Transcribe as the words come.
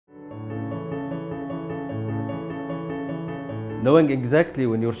Knowing exactly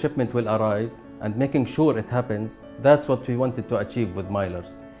when your shipment will arrive and making sure it happens, that's what we wanted to achieve with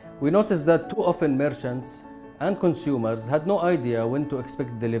Mylerz. We noticed that too often merchants and consumers had no idea when to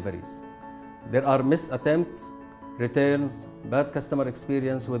expect deliveries. There are missed attempts, returns, bad customer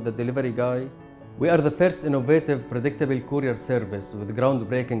experience with the delivery guy. We are the first innovative, predictable courier service with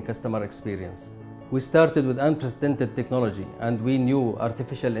groundbreaking customer experience. We started with unprecedented technology, and we knew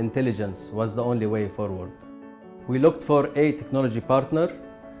artificial intelligence was the only way forward. We looked for a technology partner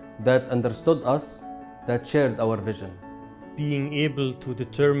that understood us, that shared our vision. Being able to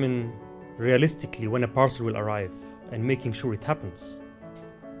determine realistically when a parcel will arrive and making sure it happens.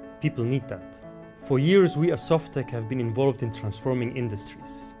 People need that. For years, we as Softech have been involved in transforming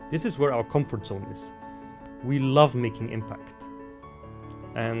industries. This is where our comfort zone is. We love making impact.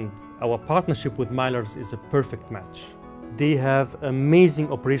 And our partnership with Mylerz is a perfect match. They have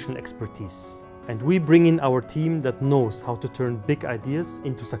amazing operational expertise. And we bring in our team that knows how to turn big ideas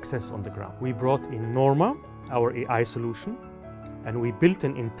into success on the ground. We brought in Norma, our AI solution, and we built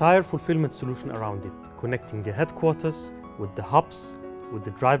an entire fulfillment solution around it, connecting the headquarters with the hubs, with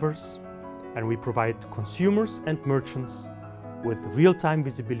the drivers, and we provide consumers and merchants with real-time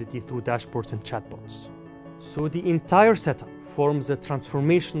visibility through dashboards and chatbots. So the entire setup forms a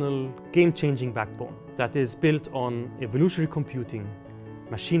transformational, game-changing backbone that is built on evolutionary computing,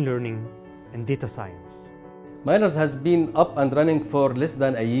 machine learning, and data science. Mylerz has been up and running for less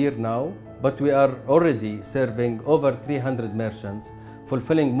than a year now, but we are already serving over 300 merchants,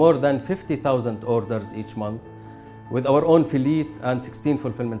 fulfilling more than 50,000 orders each month with our own fleet and 16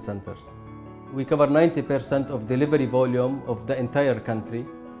 fulfillment centers. We cover 90% of delivery volume of the entire country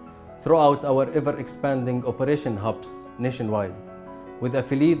throughout our ever-expanding operation hubs nationwide, with a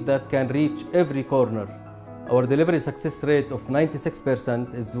fleet that can reach every corner. Our delivery success rate of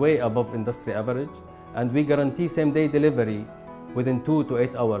 96% is way above industry average, and we guarantee same-day delivery within 2 to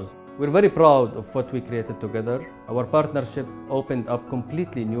 8 hours. We're very proud of what we created together. Our partnership opened up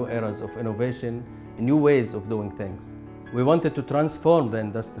completely new eras of innovation and new ways of doing things. We wanted to transform the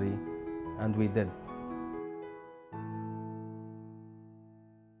industry, and we did.